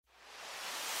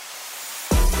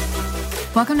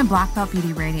Welcome to Black Belt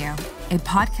Beauty Radio, a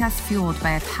podcast fueled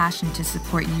by a passion to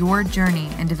support your journey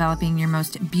in developing your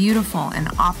most beautiful and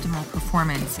optimal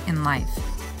performance in life.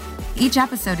 Each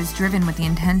episode is driven with the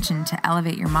intention to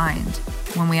elevate your mind.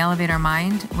 When we elevate our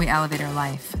mind, we elevate our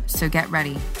life. So get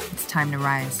ready. It's time to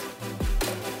rise.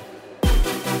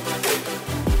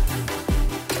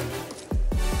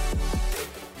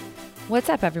 What's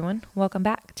up, everyone? Welcome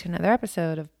back to another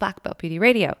episode of Black Belt Beauty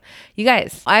Radio. You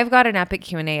guys, I've got an epic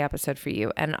Q&A episode for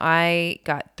you, and I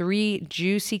got 3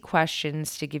 juicy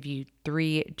questions to give you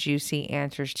 3 juicy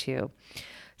answers to.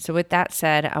 So with that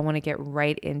said, I want to get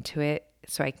right into it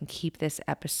so I can keep this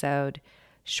episode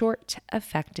short,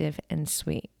 effective, and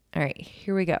sweet. All right,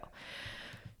 here we go.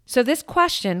 So this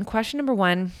question number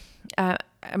 1,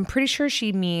 I'm pretty sure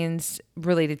she means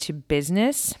related to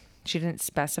business. She didn't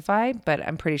specify, but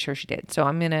I'm pretty sure she did. So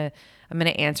I'm gonna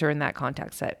answer in that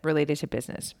context, that related to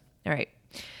business. All right.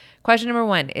 Question number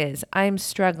 1 is, I'm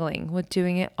struggling with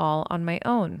doing it all on my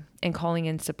own and calling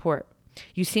in support.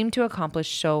 You seem to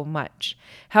accomplish so much.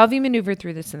 How have you maneuvered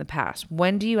through this in the past?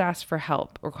 When do you ask for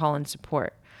help or call in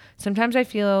support? Sometimes I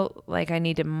feel like I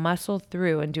need to muscle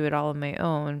through and do it all on my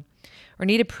own, or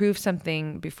need to prove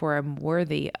something before I'm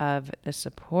worthy of the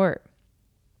support.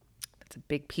 That's a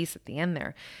big piece at the end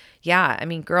there. Yeah, I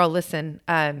mean, girl, listen,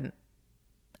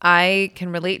 I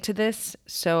can relate to this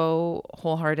so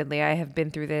wholeheartedly. I have been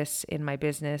through this in my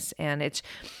business, and it's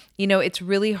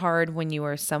really hard when you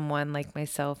are someone like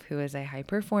myself who is a high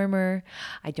performer.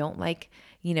 I don't like,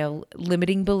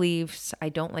 limiting beliefs. I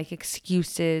don't like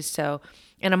excuses.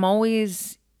 And I'm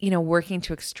always, working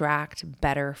to extract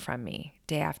better from me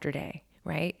day after day,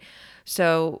 right?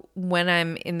 So when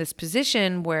I'm in this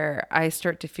position where I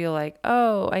start to feel like,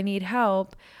 oh, I need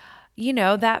help,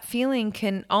 that feeling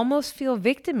can almost feel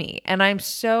victim-y. And I'm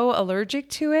so allergic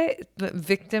to it, the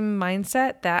victim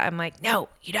mindset, that I'm like, no,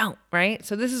 you don't, right?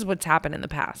 So this is what's happened in the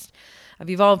past.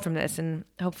 I've evolved from this, and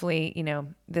hopefully,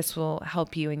 this will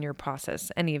help you in your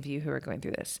process. Any of you who are going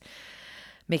through this,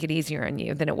 make it easier on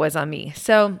you than it was on me.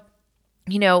 So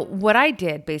what I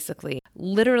did basically,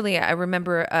 literally, I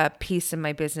remember a piece in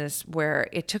my business where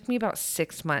it took me about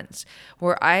 6 months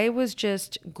where I was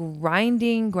just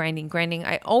grinding.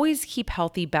 I always keep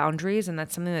healthy boundaries, and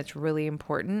that's something that's really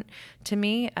important to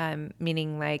me.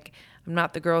 Meaning, like, I'm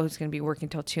not the girl who's going to be working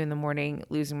till 2 a.m,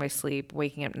 losing my sleep,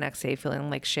 waking up the next day feeling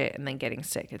like shit, and then getting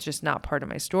sick. It's just not part of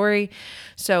my story.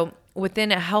 So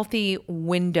within a healthy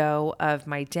window of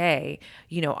my day,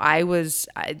 I was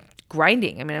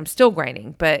grinding. I mean, I'm still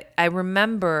grinding, but I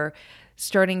remember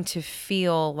starting to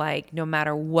feel like no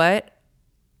matter what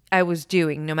I was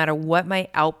doing, no matter what my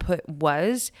output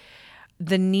was,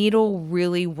 the needle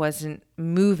really wasn't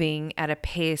moving at a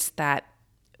pace that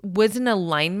was in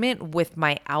alignment with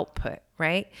my output,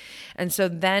 right? And so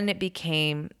then it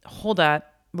became, hold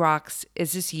up, Rox,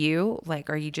 is this you? Like,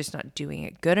 are you just not doing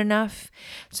it good enough?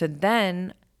 So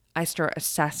then I start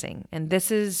assessing, and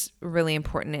this is really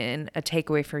important and a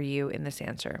takeaway for you in this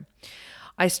answer.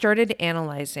 I started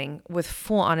analyzing with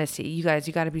full honesty. You guys,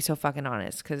 you got to be so fucking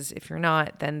honest, because if you're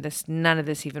not, then none of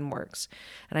this even works.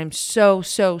 And I'm so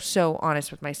honest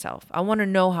with myself. I want to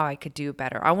know how I could do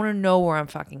better. I want to know where I'm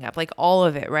fucking up, like all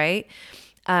of it, right?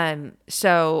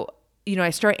 So I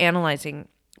start analyzing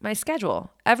my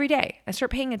schedule every day. I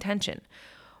start paying attention.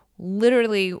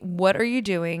 Literally, what are you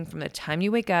doing from the time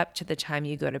you wake up to the time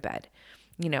you go to bed?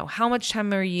 How much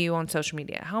time are you on social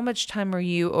media? How much time are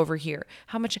you over here?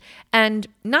 And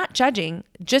not judging,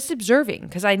 just observing,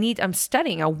 because I'm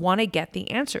studying. I want to get the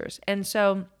answers. And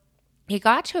so it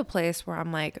got to a place where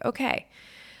I'm like, okay,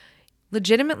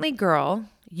 legitimately, girl,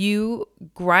 you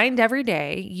grind every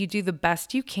day. You do the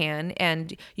best you can,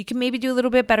 and you can maybe do a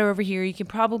little bit better over here. You can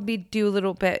probably do a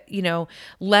little bit,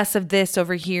 less of this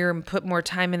over here and put more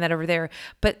time in that over there.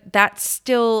 But that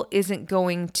still isn't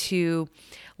going to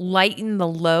lighten the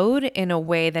load in a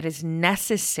way that is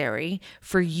necessary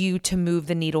for you to move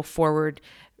the needle forward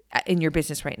in your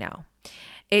business right now.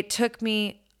 It took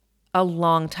me a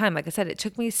long time. Like I said, it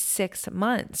took me 6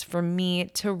 months for me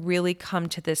to really come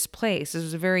to this place. This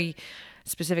was a very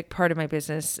specific part of my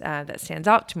business that stands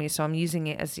out to me, so I'm using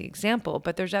it as the example,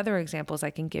 but there's other examples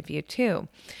I can give you too.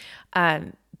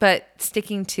 But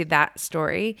sticking to that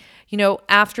story,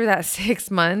 after that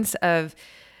 6 months of,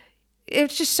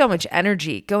 it's just so much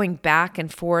energy going back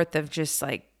and forth of just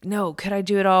like, no, could I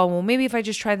do it all? Well, maybe if I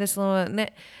just try this a little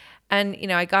bit. And,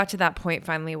 I got to that point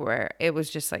finally where it was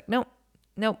just like, nope,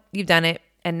 you've done it.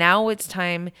 And now it's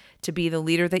time to be the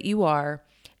leader that you are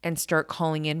and start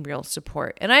calling in real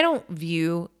support. And I don't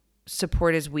view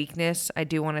support as weakness. I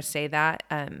do want to say that.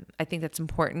 I think that's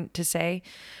important to say.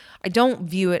 I don't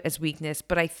view it as weakness,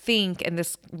 but I think, and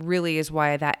this really is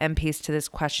why that end piece to this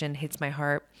question hits my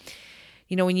heart.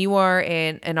 When you are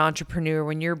an entrepreneur,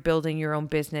 when you're building your own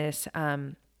business,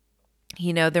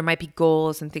 there might be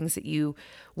goals and things that you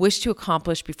wish to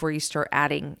accomplish before you start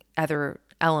adding other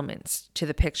elements to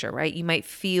the picture, right? You might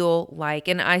feel like,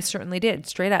 and I certainly did,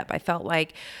 straight up, I felt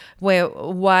like,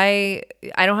 well, why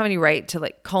I don't have any right to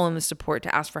like call in the support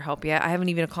to ask for help yet. I haven't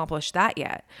even accomplished that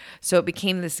yet. So it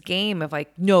became this game of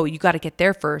like, no, you got to get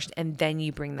there first and then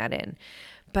you bring that in.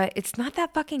 But it's not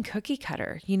that fucking cookie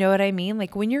cutter. You know what I mean?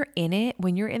 Like when you're in it,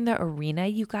 when you're in the arena,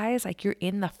 you guys, like you're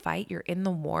in the fight, you're in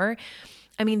the war.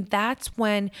 I mean, that's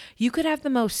when you could have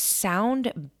the most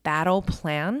sound battle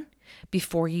plan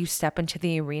before you step into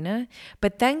the arena.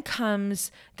 But then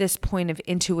comes this point of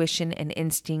intuition and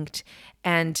instinct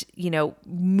and,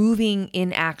 moving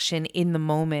in action in the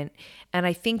moment. And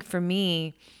I think for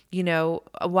me,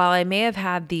 while I may have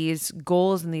had these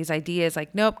goals and these ideas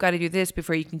like, nope, got to do this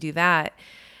before you can do that.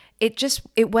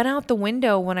 It went out the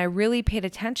window when I really paid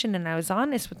attention and I was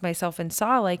honest with myself and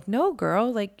saw like, no,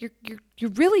 girl, like you're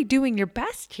really doing your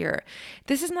best here.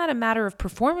 This is not a matter of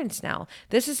performance now.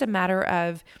 This is a matter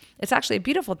of, it's actually a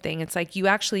beautiful thing. It's like you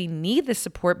actually need the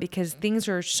support because things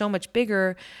are so much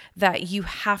bigger that you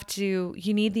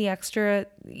need the extra,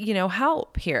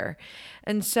 help here.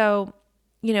 And so,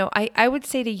 I would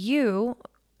say to you,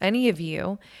 any of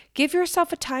you, give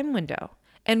yourself a time window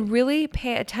and really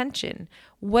pay attention.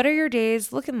 What are your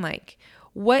days looking like?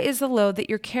 What is the load that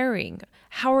you're carrying?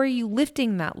 How are you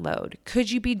lifting that load?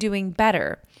 Could you be doing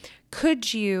better?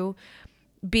 Could you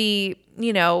be,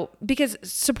 because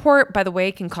support, by the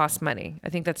way, can cost money. I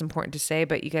think that's important to say,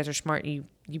 but you guys are smart. You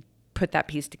put that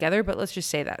piece together, but let's just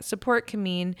say that support can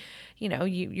mean,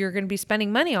 you're going to be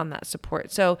spending money on that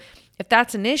support. So if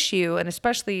that's an issue, and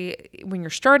especially when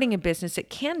you're starting a business, it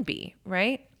can be,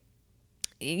 right?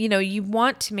 You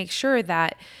want to make sure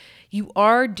that you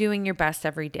are doing your best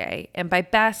every day. And by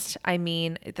best, I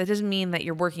mean, that doesn't mean that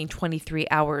you're working 23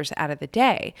 hours out of the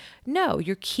day. No,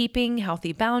 you're keeping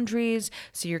healthy boundaries.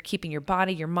 So you're keeping your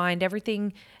body, your mind,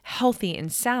 everything healthy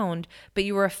and sound, but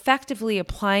you are effectively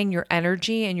applying your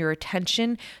energy and your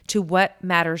attention to what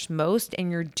matters most.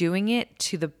 And you're doing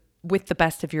it with the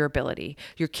best of your ability.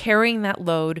 You're carrying that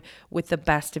load with the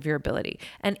best of your ability.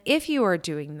 And if you are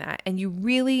doing that and you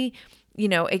really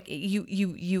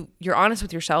you're honest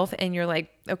with yourself and you're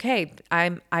like, okay,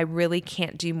 I really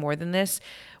can't do more than this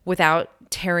without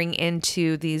tearing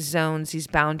into these zones, these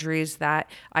boundaries that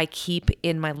I keep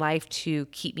in my life to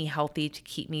keep me healthy, to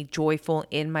keep me joyful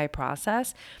in my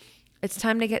process. It's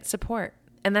time to get support.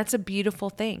 And that's a beautiful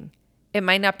thing. It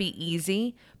might not be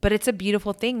easy, but it's a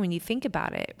beautiful thing when you think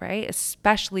about it, right?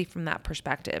 Especially from that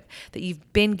perspective that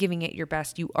you've been giving it your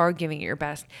best, you are giving it your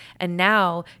best. And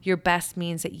now your best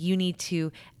means that you need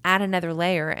to add another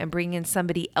layer and bring in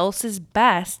somebody else's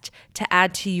best to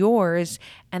add to yours.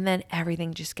 And then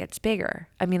everything just gets bigger.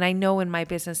 I mean, I know in my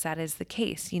business that is the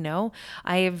case.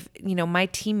 I have, my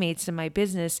teammates in my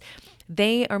business,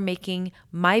 they are making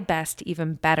my best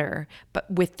even better, but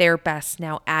with their best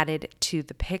now added to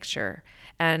the picture.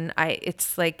 And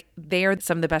it's like they are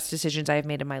some of the best decisions I've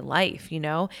made in my life,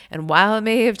 And while it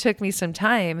may have took me some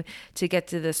time to get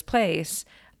to this place,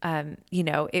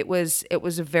 it was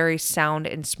a very sound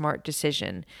and smart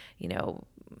decision.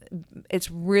 It's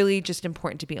really just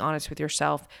important to be honest with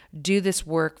yourself. Do this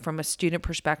work from a student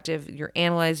perspective. You're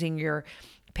analyzing, you're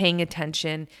paying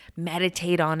attention,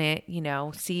 meditate on it,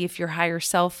 see if your higher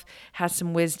self has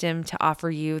some wisdom to offer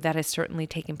you. That has certainly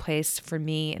taken place for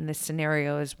me in this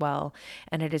scenario as well,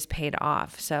 and it has paid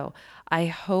off. So I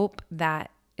hope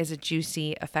that is a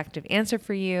juicy, effective answer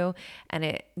for you and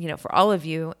it, for all of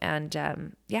you. And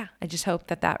I just hope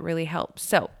that really helps.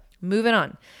 So moving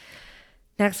on.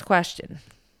 Next question.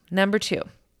 Number 2.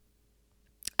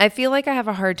 I feel like I have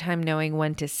a hard time knowing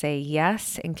when to say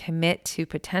yes and commit to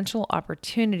potential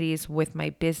opportunities with my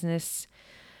business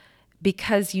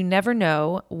because you never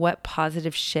know what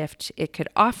positive shift it could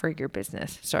offer your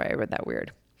business. Sorry, I read that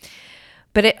weird.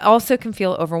 But it also can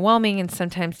feel overwhelming and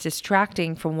sometimes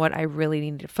distracting from what I really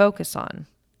need to focus on.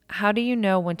 How do you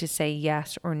know when to say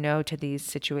yes or no to these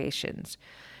situations?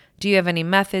 Do you have any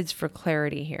methods for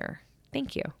clarity here?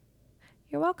 Thank you.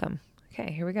 You're welcome.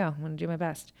 Okay, here we go. I'm going to do my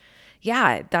best.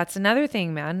 Yeah, that's another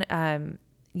thing, man.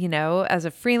 As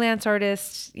a freelance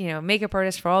artist, makeup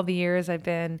artist for all the years I've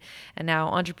been, and now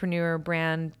entrepreneur,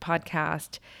 brand,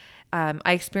 podcast, I've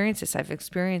experienced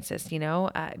this,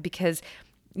 because,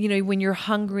 when you're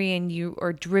hungry and you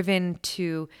are driven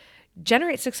to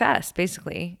generate success,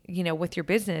 basically, with your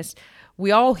business,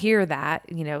 we all hear that,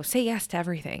 say yes to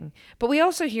everything, but we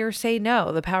also hear say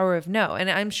no, the power of no. And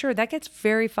I'm sure that gets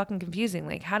very fucking confusing.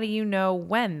 Like, how do you know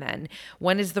when then?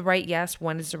 When is the right yes?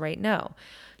 When is the right no?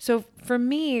 So for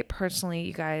me personally,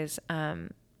 you guys, I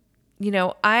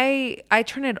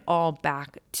turn it all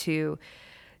back to,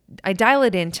 I dial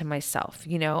it into myself.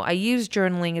 I use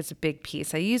journaling as a big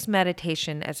piece. I use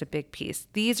meditation as a big piece.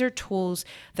 These are tools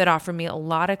that offer me a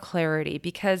lot of clarity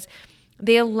because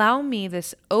they allow me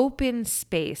this open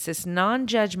space, this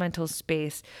non-judgmental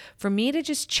space for me to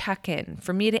just check in,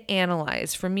 for me to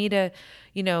analyze, for me to,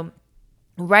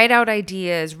 write out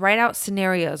ideas, write out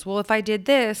scenarios. Well, if I did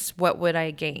this, what would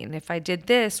I gain? If I did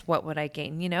this, what would I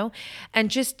gain? And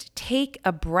just take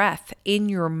a breath in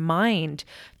your mind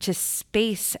to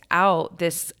space out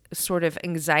this sort of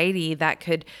anxiety that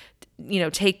could,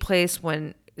 take place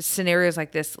when scenarios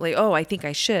like this, like, oh, I think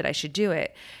I should do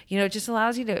it. It just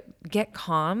allows you to get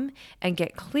calm and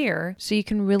get clear so you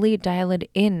can really dial it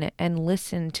in and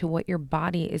listen to what your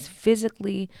body is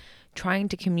physically trying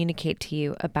to communicate to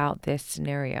you about this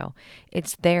scenario.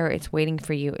 It's there, it's waiting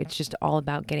for you. It's just all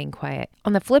about getting quiet.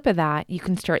 On the flip of that, you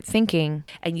can start thinking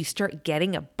and you start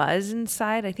getting a buzz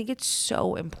inside. I think it's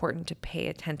so important to pay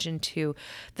attention to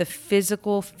the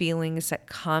physical feelings that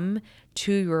come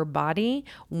to your body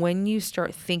when you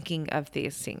start thinking of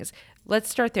these things. Let's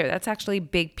start there. That's actually a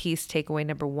big piece takeaway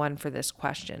number 1 for this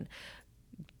question.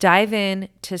 Dive in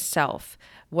to self,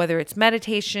 whether it's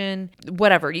meditation,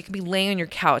 whatever. You can be laying on your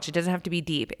couch. It doesn't have to be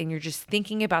deep. And you're just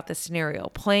thinking about the scenario,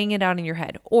 playing it out in your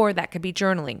head. Or that could be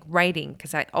journaling, writing,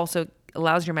 because that also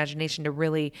allows your imagination to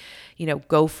really,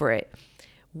 go for it.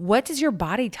 What does your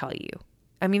body tell you?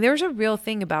 I mean, there's a real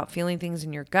thing about feeling things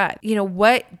in your gut.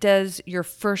 What does your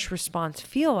first response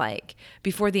feel like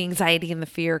before the anxiety and the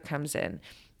fear comes in?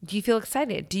 Do you feel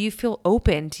excited? Do you feel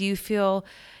open? Do you feel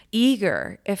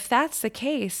eager? If that's the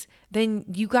case, then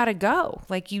you got to go.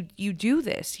 Like you do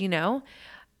this,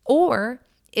 Or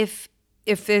if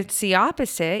it's the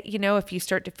opposite, if you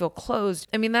start to feel closed,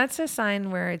 I mean, that's a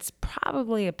sign where it's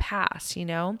probably a pass,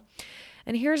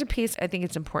 And here's a piece I think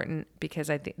it's important because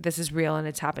I think this is real and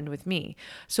it's happened with me.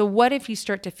 So what if you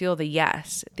start to feel the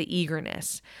yes, the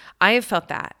eagerness? I have felt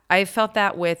that. I have felt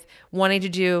that with wanting to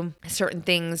do certain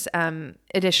things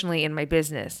additionally in my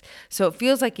business. So it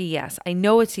feels like a yes. I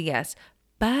know it's a yes,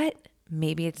 but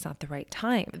maybe it's not the right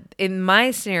time. In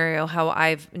my scenario, how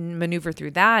I've maneuvered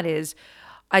through that is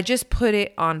I just put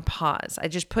it on pause. I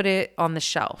just put it on the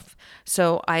shelf.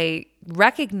 So I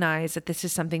recognize that this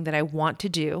is something that I want to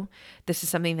do. This is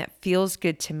something that feels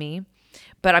good to me,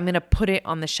 but I'm going to put it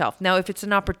on the shelf. Now, if it's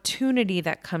an opportunity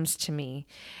that comes to me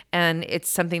and it's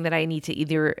something that I need to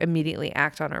either immediately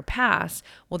act on or pass,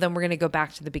 well, then we're going to go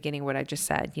back to the beginning, what I just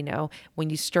said, when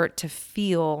you start to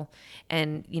feel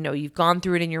and, you've gone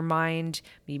through it in your mind,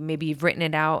 maybe you've written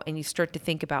it out and you start to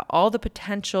think about all the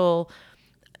potential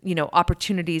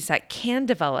opportunities that can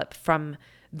develop from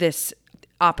this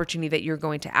opportunity that you're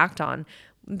going to act on,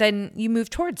 then you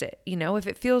move towards it, if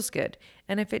it feels good.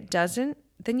 And if it doesn't,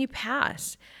 then you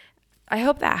pass. I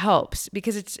hope that helps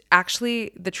because it's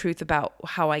actually the truth about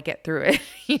how I get through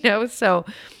it, So,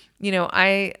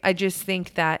 I just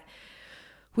think that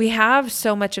we have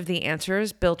so much of the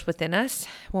answers built within us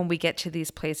when we get to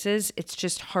these places. It's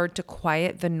just hard to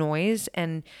quiet the noise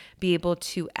and be able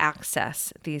to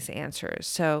access these answers.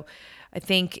 So I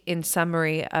think in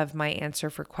summary of my answer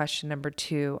for question number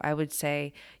 2, I would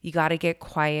say you got to get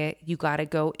quiet. You got to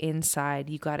go inside.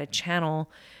 You got to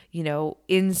channel,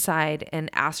 inside and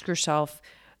ask yourself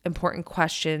important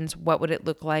questions. What would it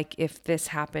look like if this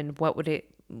happened? What would it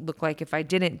look like if I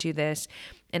didn't do this?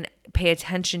 And pay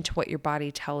attention to what your body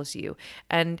tells you.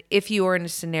 And if you are in a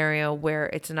scenario where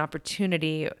it's an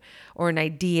opportunity or an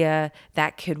idea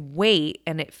that could wait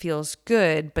and it feels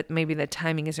good, but maybe the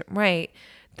timing isn't right,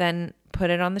 then put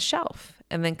it on the shelf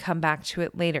and then come back to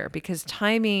it later because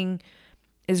timing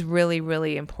is really,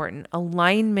 really important.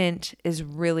 Alignment is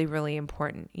really, really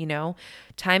important.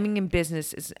 Timing in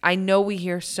business is, I know we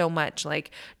hear so much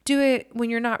like, do it when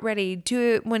you're not ready, do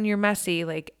it when you're messy.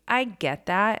 Like, I get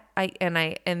that.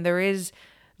 And there is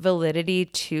validity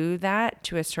to that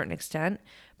to a certain extent.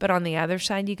 But on the other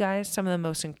side, you guys, some of the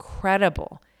most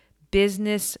incredible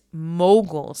business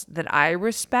moguls that I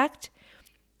respect,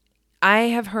 I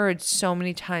have heard so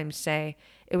many times say,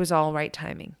 it was all right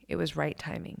timing. It was right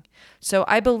timing. So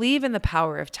I believe in the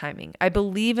power of timing. I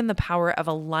believe in the power of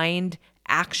aligned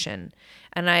action.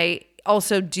 And I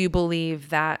also do believe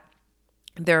that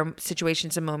there are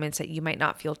situations and moments that you might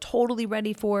not feel totally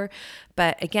ready for.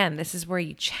 But again, this is where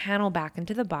you channel back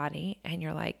into the body and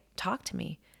you're like, talk to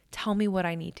me. Tell me what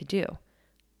I need to do.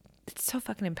 it's so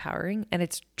fucking empowering, and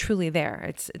it's truly there.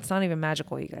 It's not even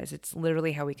magical, you guys. It's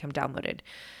literally how we come downloaded.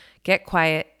 Get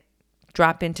quiet,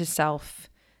 drop into self,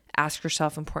 ask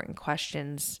yourself important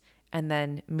questions, and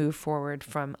then move forward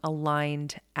from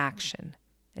aligned action.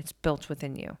 It's built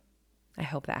within you. I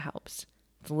hope that helps.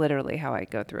 It's literally how I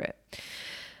go through it.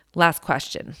 Last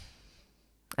question.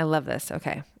 I love this.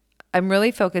 Okay. I'm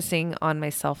really focusing on my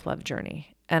self-love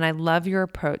journey, and I love your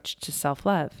approach to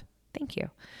self-love. Thank you.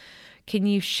 Can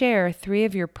you share 3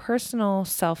 of your personal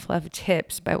self-love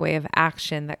tips by way of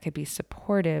action that could be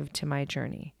supportive to my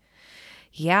journey?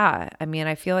 Yeah, I mean,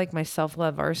 I feel like my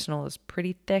self-love arsenal is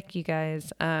pretty thick, you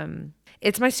guys.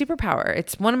 It's my superpower.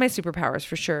 It's one of my superpowers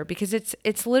for sure, because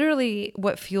it's literally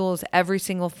what fuels every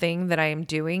single thing that I am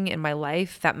doing in my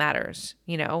life that matters,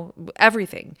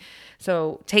 everything.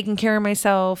 So taking care of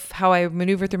myself, how I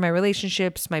maneuver through my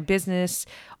relationships, my business,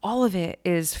 all of it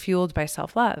is fueled by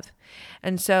self-love.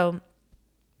 And so,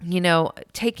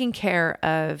 taking care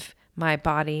of my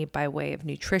body by way of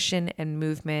nutrition and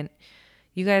movement,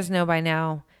 you guys know by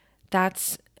now,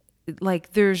 that's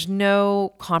like, there's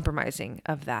no compromising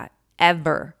of that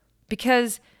ever,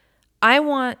 because I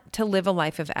want to live a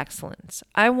life of excellence.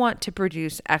 I want to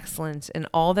produce excellence in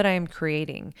all that I am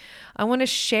creating. I want to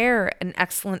share an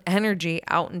excellent energy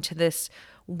out into this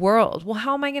world. Well,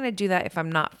 how am I going to do that if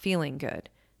I'm not feeling good?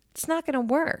 It's not going to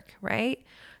work, right?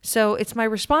 So it's my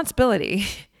responsibility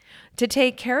to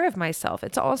take care of myself.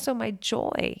 It's also my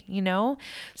joy,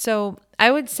 So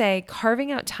I would say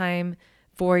carving out time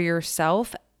for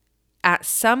yourself at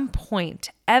some point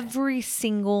every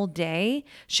single day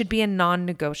should be a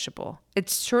non-negotiable. It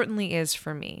certainly is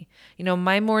for me.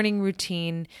 My morning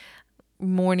routine,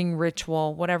 morning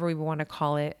ritual, whatever we want to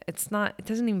call it. It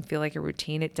doesn't even feel like a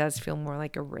routine. It does feel more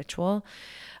like a ritual,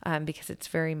 because it's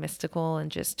very mystical and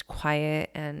just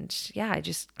quiet. And yeah, I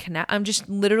just connect. I'm just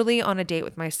literally on a date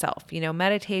with myself,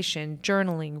 meditation,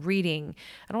 journaling, reading.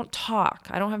 I don't talk.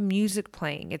 I don't have music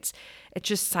playing. It's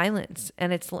just silence,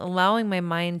 and it's allowing my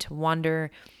mind to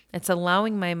wander. It's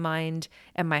allowing my mind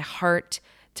and my heart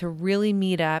to really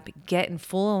meet up, get in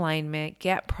full alignment,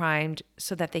 get primed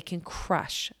so that they can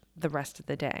crush the rest of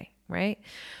the day, right?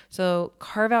 So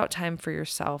carve out time for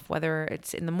yourself, whether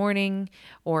it's in the morning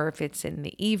or if it's in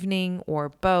the evening or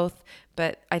both.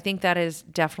 But I think that is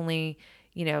definitely,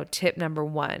 tip number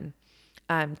 1.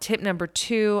 Tip number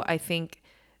 2, I think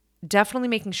definitely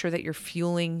making sure that you're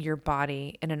fueling your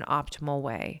body in an optimal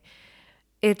way.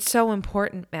 It's so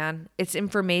important, man. It's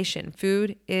information.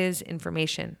 Food is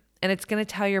information, and it's going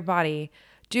to tell your body,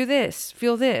 do this,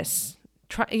 feel this.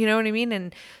 Try, you know what I mean?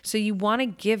 And so you want to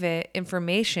give it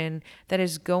information that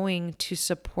is going to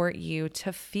support you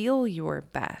to feel your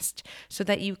best so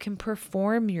that you can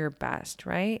perform your best,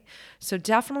 right? So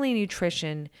definitely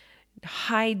nutrition,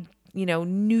 high,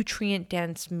 nutrient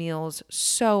dense meals,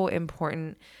 so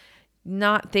important.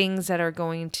 Not things that are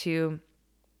going to,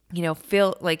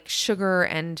 feel like sugar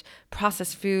and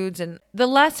processed foods, and the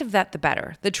less of that, the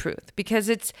better, the truth, because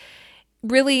it's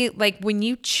really like when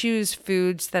you choose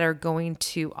foods that are going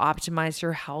to optimize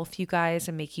your health, you guys,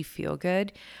 and make you feel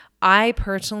good. I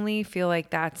personally feel like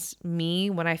that's me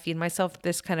when I feed myself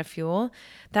this kind of fuel.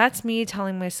 That's me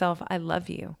telling myself, I love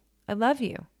you. I love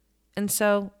you. And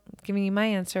so giving you my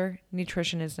answer,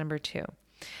 nutrition is number 2.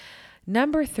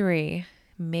 Number 3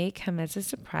 may come as a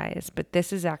surprise, but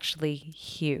this is actually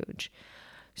huge.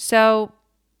 So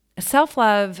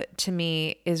self-love to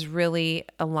me is really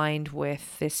aligned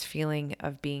with this feeling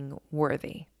of being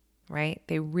worthy, right?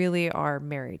 They really are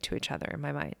married to each other in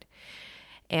my mind.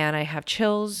 And I have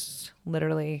chills,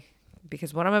 literally,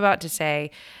 because what I'm about to say,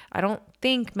 I don't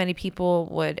think many people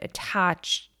would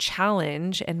attach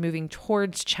challenge and moving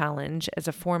towards challenge as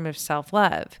a form of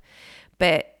self-love.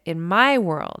 But in my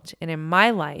world and in my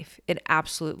life, it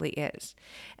absolutely is.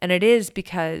 And it is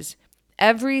because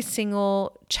every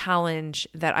single challenge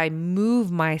that I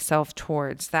move myself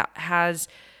towards that has,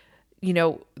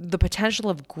 the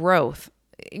potential of growth,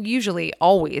 usually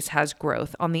always has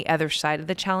growth on the other side of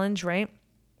the challenge, right?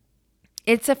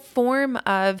 It's a form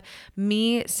of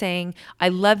me saying, I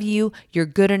love you, you're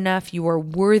good enough, you are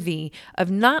worthy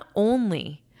of not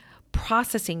only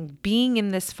processing, being in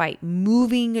this fight,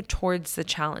 moving towards the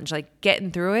challenge, like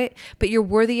getting through it, but you're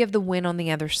worthy of the win on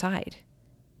the other side.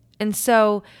 And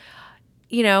so,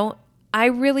 I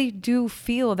really do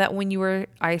feel that when you are,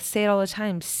 I say it all the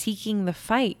time, seeking the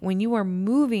fight, when you are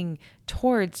moving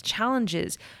towards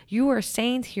challenges, you are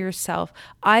saying to yourself,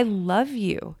 I love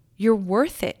you. You're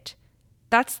worth it.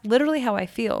 That's literally how I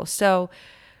feel. So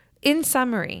in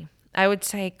summary, I would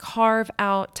say carve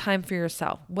out time for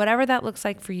yourself. Whatever that looks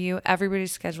like for you,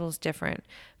 everybody's schedule is different.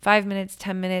 5 minutes,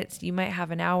 10 minutes, you might have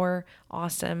an hour.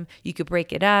 Awesome. You could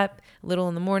break it up, a little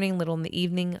in the morning, little in the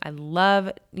evening. I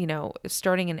love,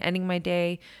 starting and ending my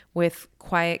day with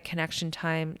quiet connection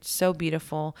time. So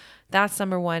beautiful. That's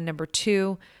number one. Number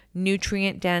two,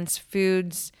 nutrient dense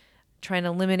foods. Trying to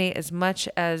eliminate as much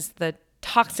as the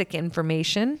toxic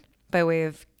information by way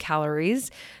of calories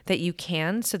that you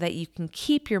can, so that you can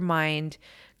keep your mind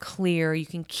clear, you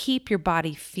can keep your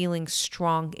body feeling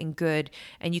strong and good,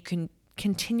 and you can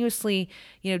continuously,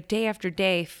 day after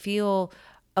day, feel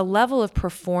a level of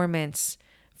performance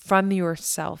from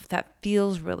yourself that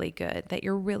feels really good, that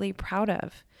you're really proud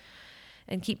of,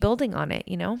 and keep building on it,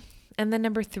 And then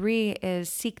number three is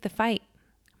seek the fight.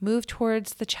 Move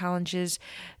towards the challenges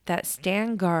that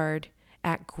stand guard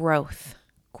at growth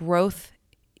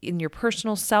in your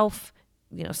personal self,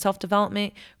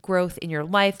 self-development, growth in your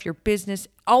life, your business,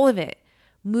 all of it.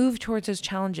 Move towards those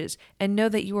challenges and know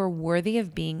that you are worthy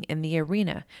of being in the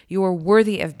arena. You are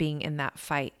worthy of being in that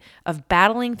fight, of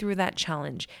battling through that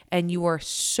challenge. And you are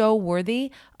so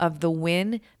worthy of the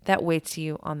win that waits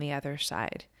you on the other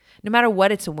side. No matter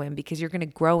what, it's a win, because you're going to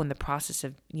grow in the process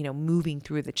of, moving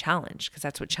through the challenge, because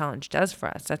that's what challenge does for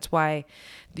us. That's why,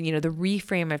 the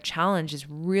reframe of challenge is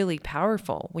really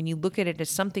powerful when you look at it as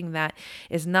something that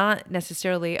is not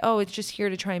necessarily, oh, it's just here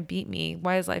to try and beat me.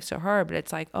 Why is life so hard? But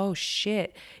it's like, oh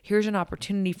shit, here's an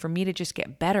opportunity for me to just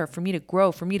get better, for me to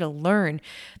grow, for me to learn.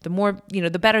 The more,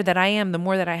 the better that I am, the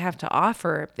more that I have to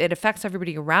offer. It affects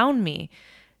everybody around me.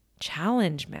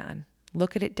 Challenge, man.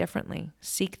 Look at it differently.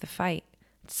 Seek the fight.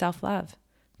 Self-love.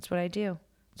 That's what I do.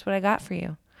 That's what I got for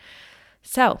you.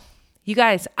 So, you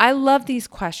guys, I love these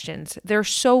questions. They're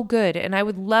so good, and I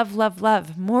would love, love,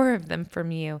 love more of them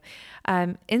from you.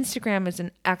 Instagram is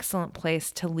an excellent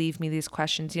place to leave me these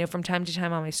questions. From time to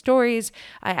time on my stories,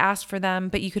 I ask for them,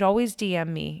 but you could always DM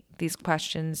me these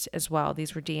questions as well.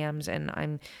 These were DMs, and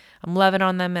I'm loving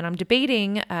on them, and I'm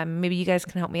debating. Maybe you guys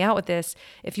can help me out with this.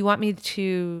 If you want me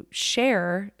to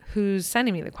share who's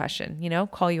sending me the question,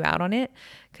 call you out on it,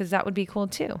 because that would be cool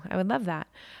too. I would love that.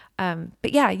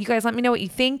 But yeah, you guys let me know what you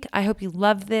think. I hope you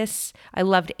love this. I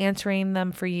loved answering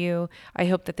them for you. I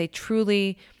hope that they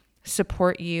truly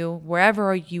support you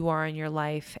wherever you are in your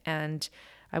life. And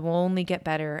I will only get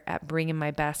better at bringing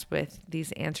my best with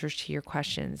these answers to your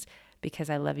questions, because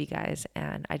I love you guys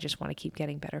and I just want to keep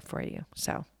getting better for you.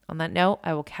 So on that note,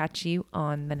 I will catch you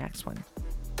on the next one.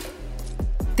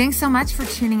 Thanks so much for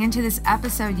tuning into this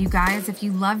episode, you guys. If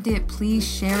you loved it, please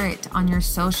share it on your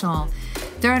social.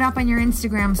 Throw it up on your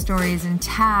Instagram stories and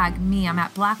tag me. I'm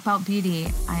at Black Belt Beauty.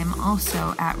 I am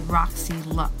also at Roxy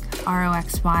Look,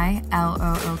 RoxyLook.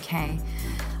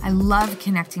 I love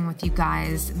connecting with you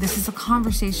guys. This is a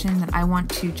conversation that I want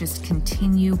to just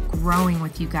continue growing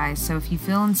with you guys. So if you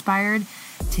feel inspired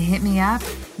to hit me up,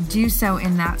 do so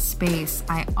in that space.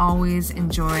 I always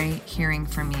enjoy hearing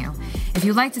from you. If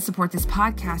you'd like to support this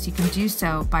podcast, you can do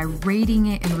so by rating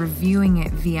it and reviewing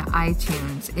it via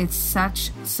iTunes. It's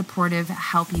such supportive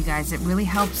help, you guys. It really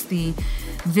helps the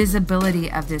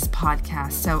visibility of this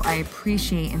podcast. So I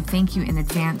appreciate and thank you in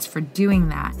advance for doing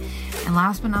that. And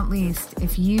last but not least,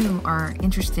 if you are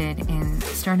interested in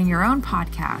starting your own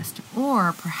podcast,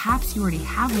 or perhaps you already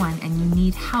have one and you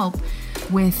need help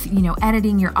with,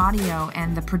 editing your audio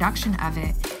and the production of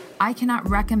it, I cannot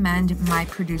recommend my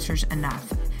producers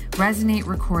enough. Resonate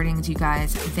Recordings, you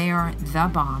guys, they are the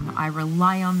bomb. I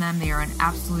rely on them. They are an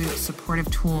absolute supportive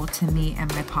tool to me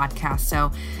and my podcast.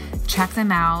 So check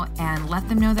them out and let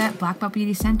them know that Black Belt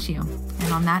Beauty sent you.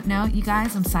 And on that note, you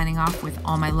guys, I'm signing off with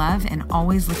all my love and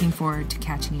always looking forward to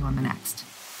catching you on the next.